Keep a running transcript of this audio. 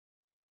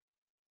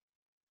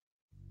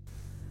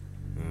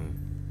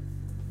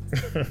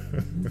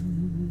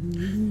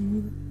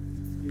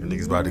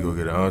Niggas about to go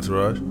get an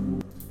entourage?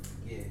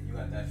 Yeah, you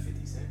got that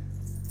 50 Cent?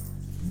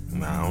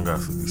 Nah, I don't got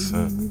 50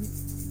 Cent.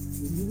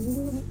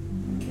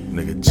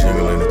 Nigga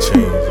jingling the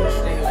chains.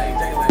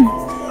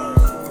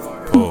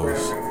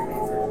 Pause.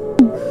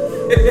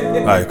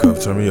 Alright,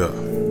 Cuff, turn me up.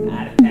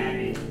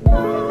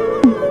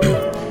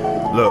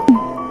 Look.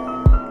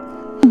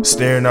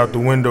 Staring out the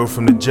window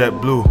from the jet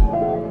blue.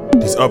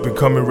 These up and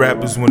coming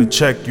rappers wanna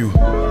check you.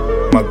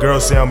 My girl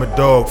say I'm a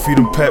dog, feed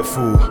them pet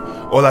food.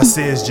 All I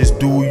say is just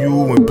do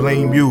you and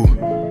blame you.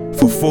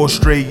 For 4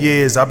 straight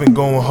years I've been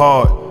going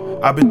hard.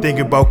 I've been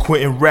thinking about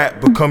quitting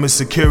rap, becoming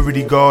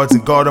security guards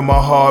and guarding my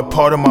heart.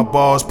 Part of my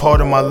bars, part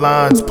of my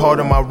lines, part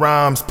of my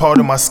rhymes, part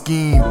of my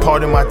scheme,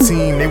 part of my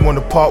team. They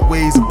wanna part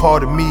ways, a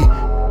part of me.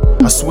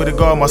 I swear to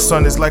God my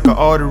son is like an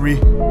artery.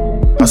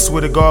 I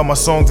swear to God my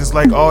songs is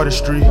like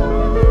artistry.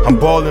 I'm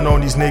balling on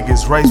these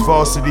niggas, Rice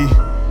Varsity,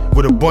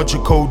 with a bunch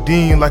of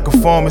codeine like a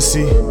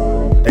pharmacy.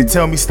 They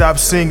tell me stop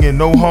singing,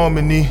 no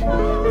harmony.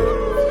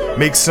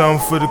 Make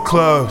something for the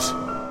clubs,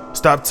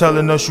 stop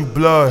telling us you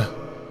blood.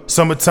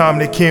 Summertime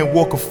they can't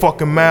walk a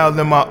fucking mile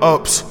in my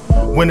ups.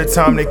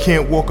 Wintertime they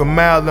can't walk a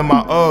mile in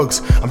my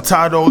Uggs. I'm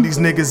tired of all these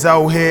niggas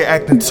out here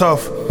acting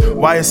tough.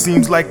 Why it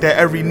seems like that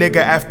every nigga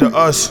after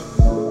us.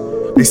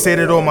 They say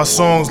that all my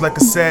songs like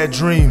a sad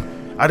dream.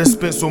 I done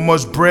spent so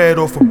much bread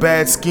off of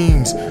bad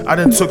schemes. I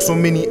done took so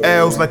many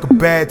L's like a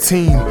bad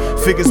team.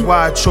 Figures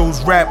why I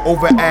chose rap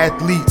over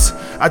athletes.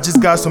 I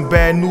just got some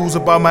bad news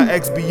about my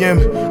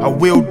XBM. I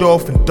wheeled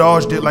off and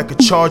dodged it like a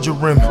Charger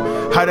rim.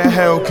 How the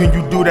hell can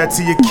you do that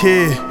to your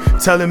kid?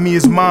 Telling me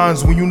it's mine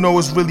when you know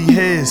it's really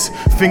his.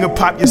 Finger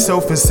pop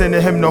yourself and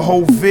sending him the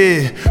whole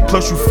vid.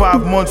 Plus you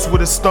 5 months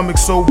with a stomach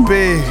so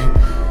big.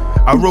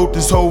 I wrote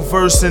this whole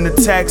verse in the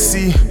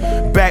taxi,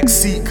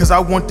 backseat, cause I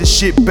want this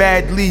shit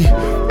badly.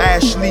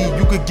 Ashley,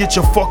 you could get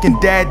your fucking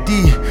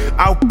daddy.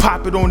 I'll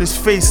pop it on his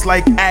face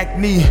like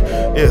acne.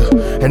 Yeah.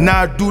 And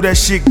I do that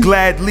shit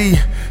gladly,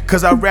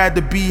 cause I'd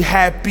rather be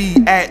happy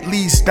at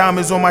least.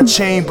 Diamonds on my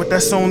chain, but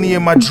that's only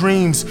in my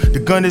dreams. The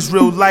gun is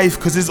real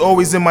life, cause it's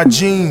always in my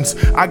jeans.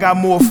 I got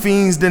more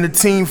fiends than a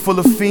team full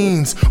of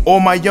fiends. All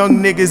my young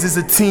niggas is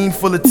a team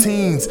full of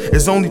teens.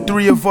 There's only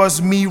 3 of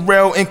us, me,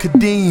 Rel, and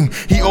Kadeem.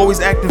 He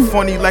always acting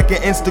funny like an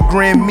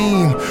Instagram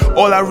meme.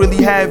 All I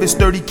really have is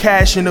 30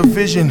 cash and a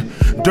vision.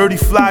 Dirty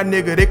fly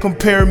nigga, they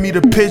comparing me to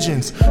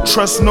pigeons.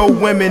 Trust no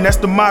women, that's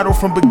the motto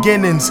from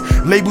beginnings.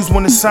 Labels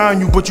wanna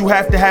sign you, but you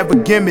have to have a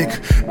gimmick.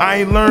 I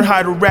ain't learned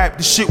how to rap,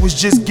 the shit was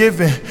just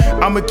given.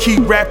 I'ma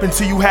keep rapping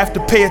till you have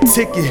to pay a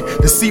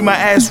ticket to see my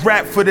ass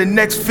rap for the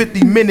next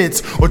 50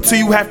 minutes, or till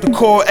you have to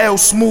call L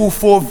Smooth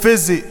for a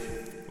visit.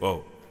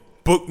 Whoa.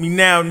 Book me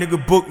now,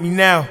 nigga, book me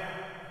now.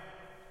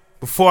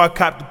 Before I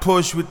cop the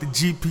push with the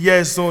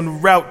GPS on the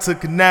route to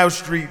Canal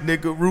Street,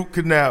 nigga, root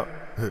canal.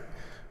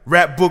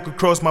 Rap book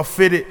across my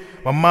fitted.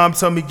 My mom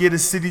tell me get a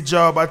city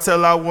job. I tell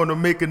her I wanna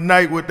make a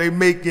night what they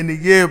make in a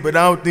year, but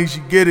I don't think she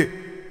get it.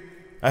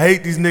 I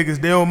hate these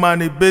niggas, they don't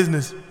mind their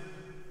business.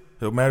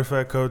 Yo, matter of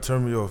fact, cuz,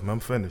 turn me off, man, I'm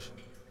finished.